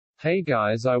Hey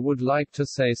guys, I would like to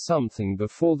say something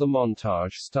before the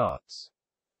montage starts.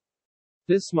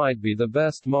 This might be the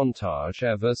best montage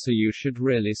ever, so you should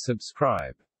really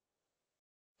subscribe.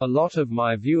 A lot of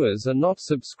my viewers are not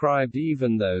subscribed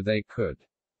even though they could.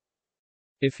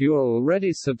 If you are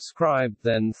already subscribed,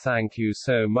 then thank you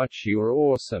so much, you are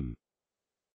awesome.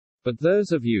 But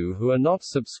those of you who are not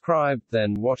subscribed,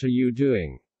 then what are you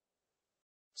doing?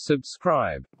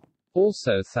 Subscribe.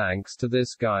 Also thanks to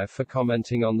this guy for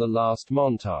commenting on the last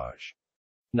montage.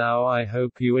 Now I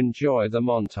hope you enjoy the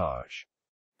montage.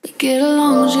 We get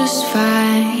along just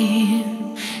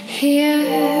fine here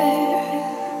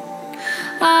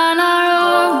on our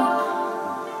own.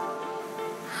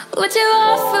 What you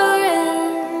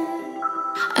offering?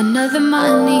 Another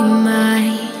money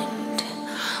mind.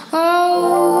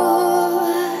 Oh,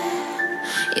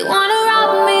 you wanna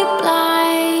rob me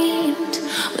blind?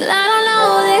 Well, I don't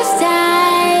know this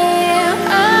time.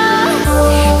 Oh,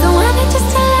 don't want it just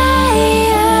to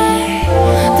lie.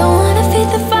 Don't wanna feed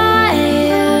the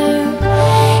fire.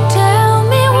 Tell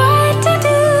me what to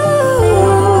do.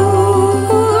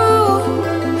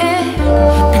 Yeah.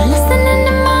 Been listening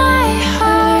to my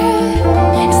heart.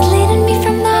 It's leading me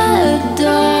from the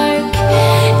dark.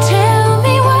 Tell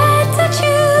me what to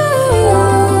choose.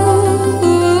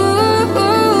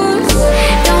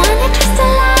 Don't want it just to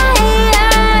lie.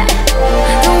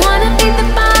 Don't wanna be the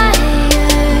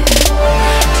buyer.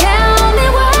 Tell me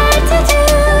what to do.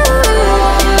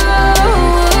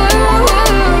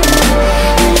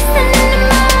 Listening to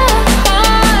my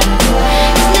heart, it's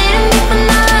leading me from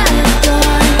the dark.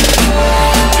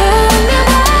 Tell me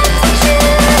what to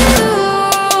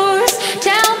choose.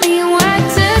 Tell me what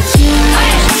to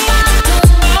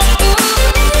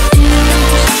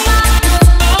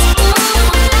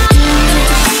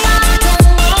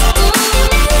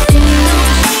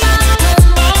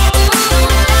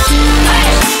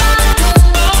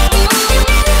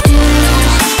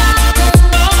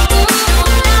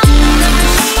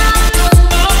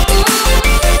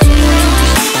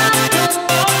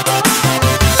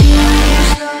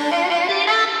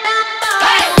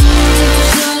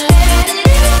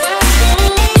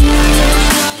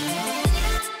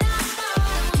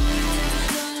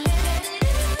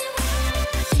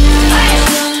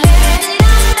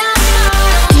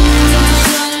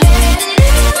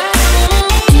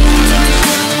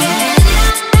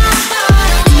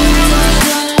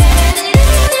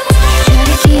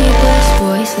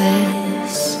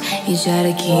You try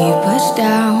to keep us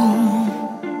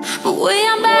down, but we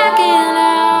are backing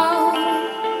out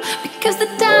because the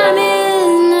time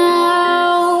is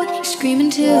now. Screaming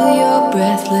till you're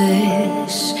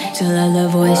breathless, till all the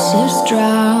voices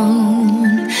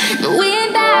drown.